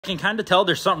I can kind of tell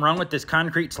there's something wrong with this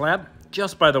concrete slab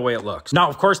just by the way it looks. Now,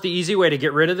 of course, the easy way to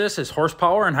get rid of this is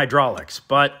horsepower and hydraulics,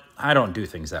 but I don't do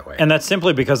things that way. And that's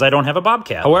simply because I don't have a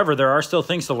bobcat. However, there are still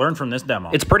things to learn from this demo.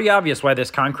 It's pretty obvious why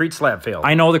this concrete slab failed.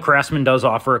 I know the Craftsman does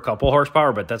offer a couple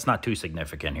horsepower, but that's not too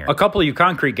significant here. A couple of you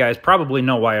concrete guys probably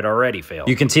know why it already failed.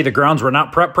 You can see the grounds were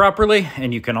not prepped properly,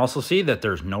 and you can also see that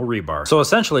there's no rebar. So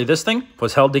essentially, this thing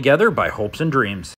was held together by hopes and dreams.